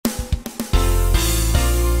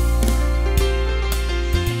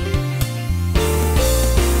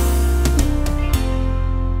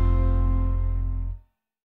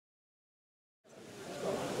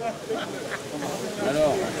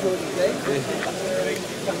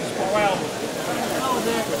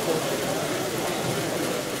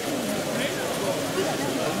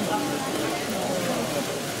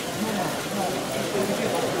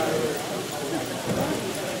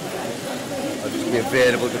I'll just be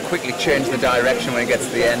available to quickly change the direction when it gets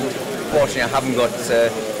to the end. Fortunately, I haven't got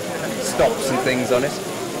stops and things on it.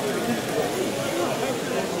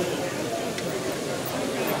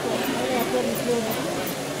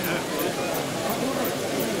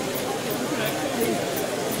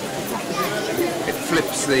 It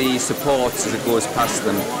flips the supports as it goes past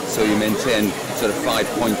them, so you maintain sort of 5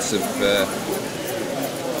 points of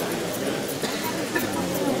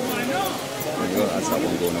that's that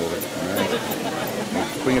one going over.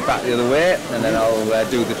 Right. Bring it back the other way, and then I'll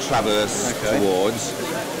do the traverse towards.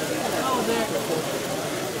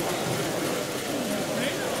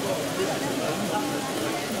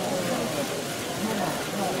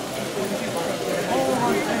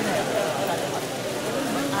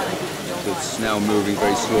 So it's now moving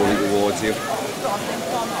very slowly towards you.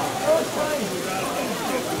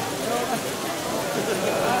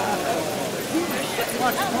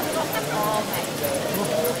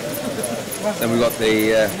 Then we've got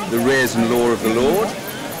the raise and lower of the load.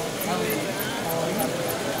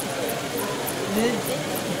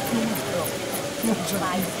 So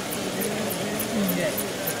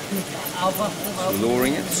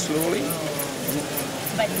lowering it slowly.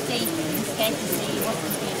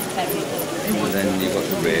 And then you've got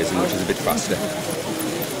the raising, which is a bit faster.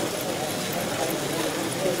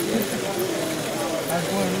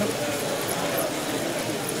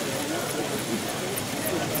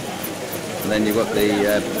 And then you've got the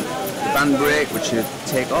band brake, which you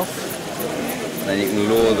take off. And then you can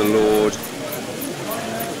lower the load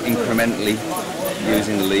incrementally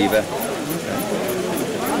using the lever.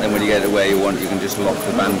 And then when you get it where you want, you can just lock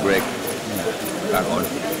the band brake back on.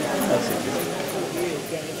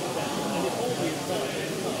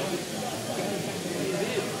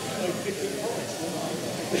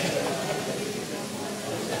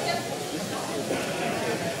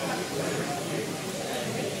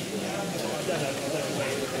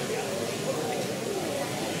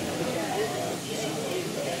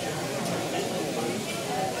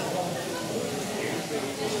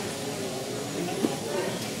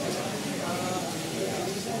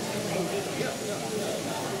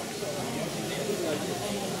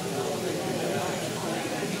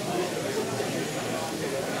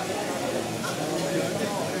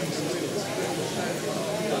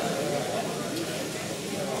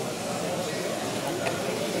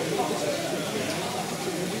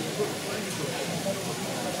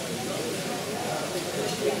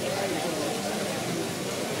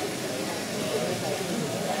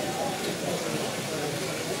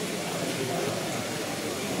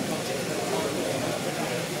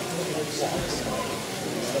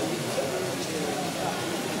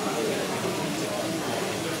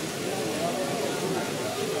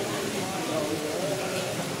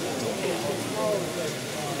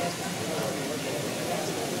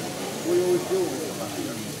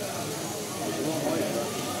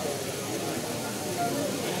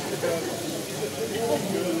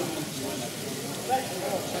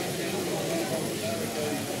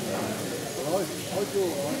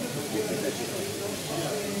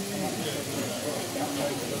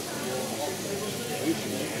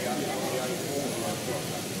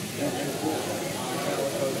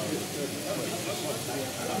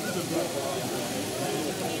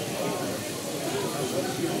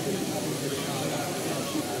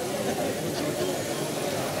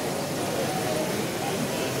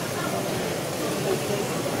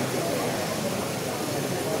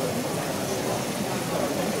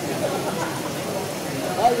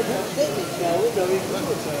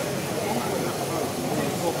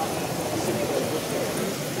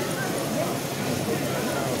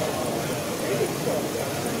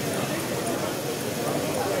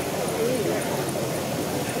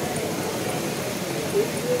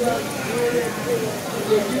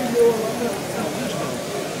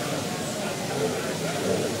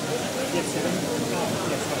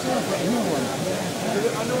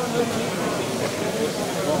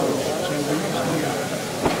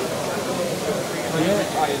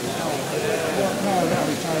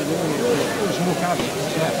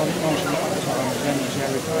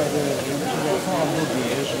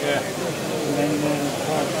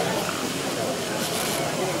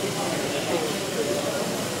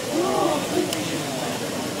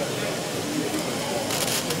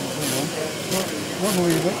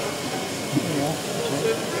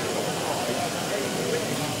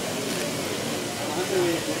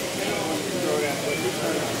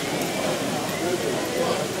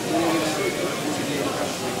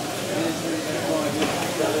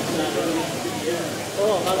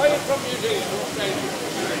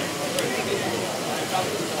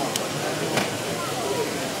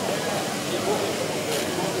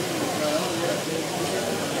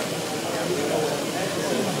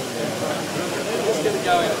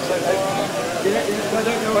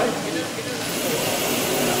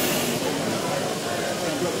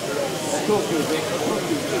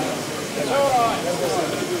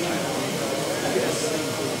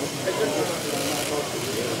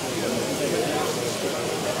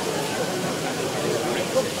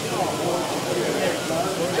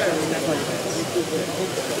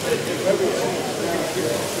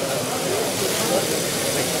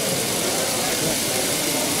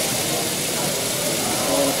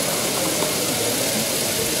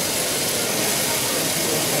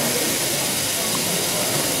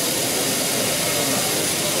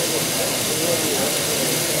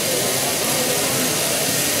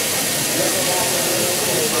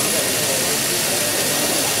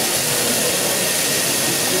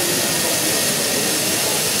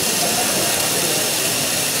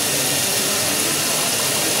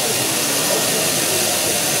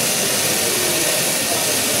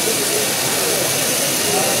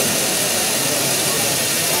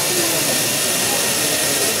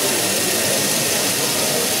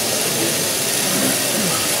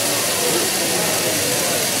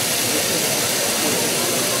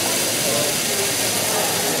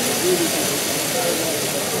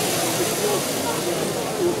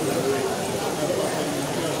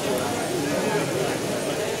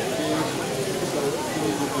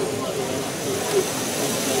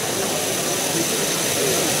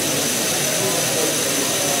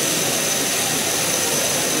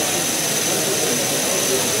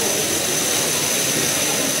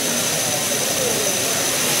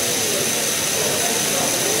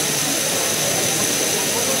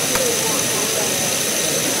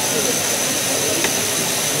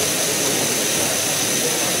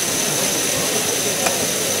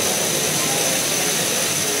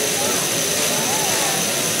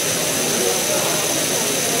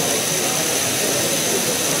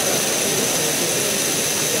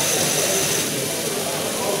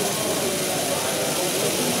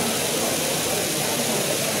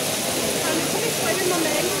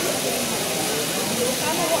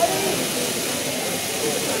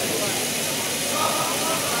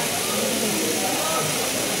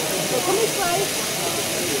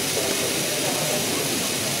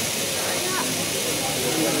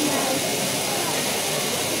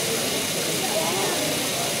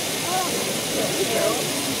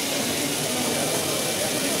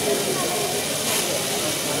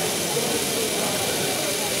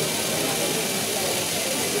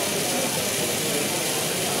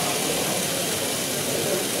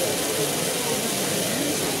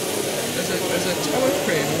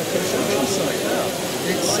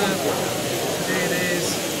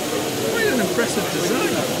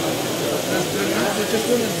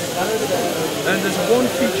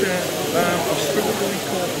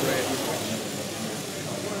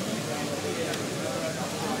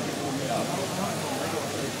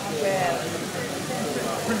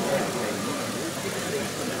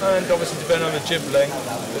 And obviously depending on the jib length,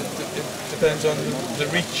 it depends on the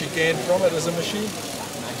reach you gain from it as a machine.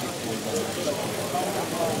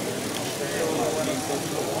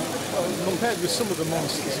 Compared with some of the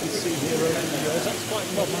monsters we see here over the years, that's quite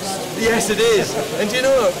modest. Yes, it is. And you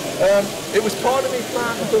know, it was part of me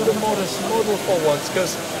plan to build a modest model for once,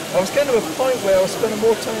 because I was getting to a point where I was spending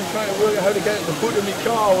more time trying to work out how to get the hood of my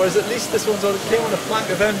car, whereas at least this one sort of came on a plank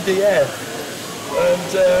of MDF. And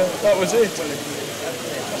that was it.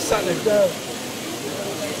 I sat it down.